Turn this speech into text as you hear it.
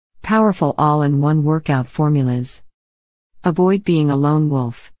Powerful all-in-one workout formulas. Avoid being a lone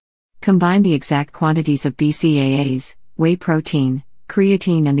wolf. Combine the exact quantities of BCAAs, whey protein,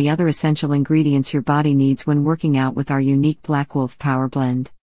 creatine and the other essential ingredients your body needs when working out with our unique Black Wolf Power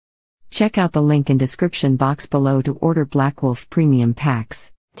Blend. Check out the link in description box below to order Black Wolf Premium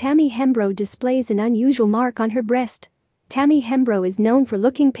Packs. Tammy Hembrow displays an unusual mark on her breast. Tammy Hembrow is known for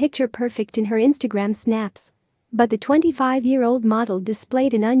looking picture perfect in her Instagram snaps. But the 25-year-old model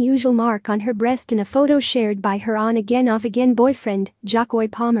displayed an unusual mark on her breast in a photo shared by her on-again off-again boyfriend,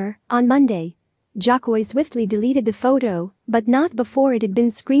 Jahkoy Palmer, on Monday. Jahkoy swiftly deleted the photo, but not before it had been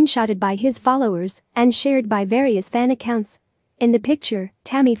screenshotted by his followers and shared by various fan accounts. In the picture,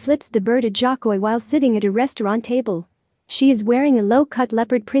 Tammy flips the bird at Jahkoy while sitting at a restaurant table. She is wearing a low-cut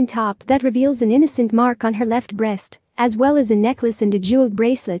leopard print top that reveals an innocent mark on her left breast, as well as a necklace and a jeweled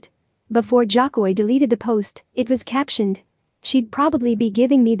bracelet. Before Jahkoy deleted the post, it was captioned, "She'd probably be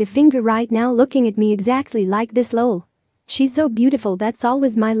giving me the finger right now looking at me exactly like this lol. She's so beautiful, that's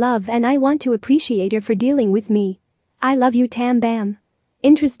always my love, and I want to appreciate her for dealing with me. I love you Tam Bam."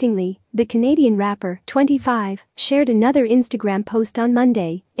 Interestingly, the Canadian rapper, 25, shared another Instagram post on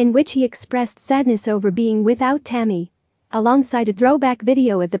Monday, in which he expressed sadness over being without Tammy. Alongside a throwback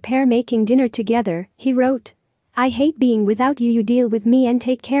video of the pair making dinner together, he wrote, "I hate being without you, you deal with me and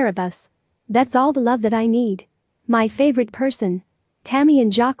take care of us. That's all the love that I need. My favorite person." Tammy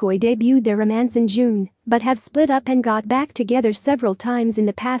and Jahkoy debuted their romance in June, but have split up and got back together several times in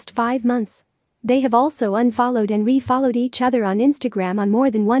the past 5 months. They have also unfollowed and refollowed each other on Instagram on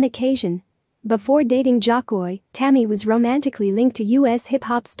more than one occasion. Before dating Jahkoy, Tammy was romantically linked to US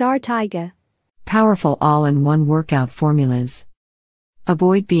hip-hop star Tyga. Powerful all-in-one workout formulas.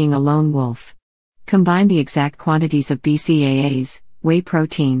 Avoid being a lone wolf. Combine the exact quantities of BCAAs, whey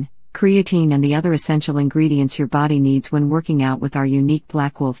protein, creatine and the other essential ingredients your body needs when working out with our unique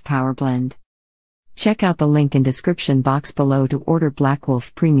Black Wolf Power Blend. Check out the link in description box below to order Black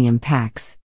Wolf Premium Packs.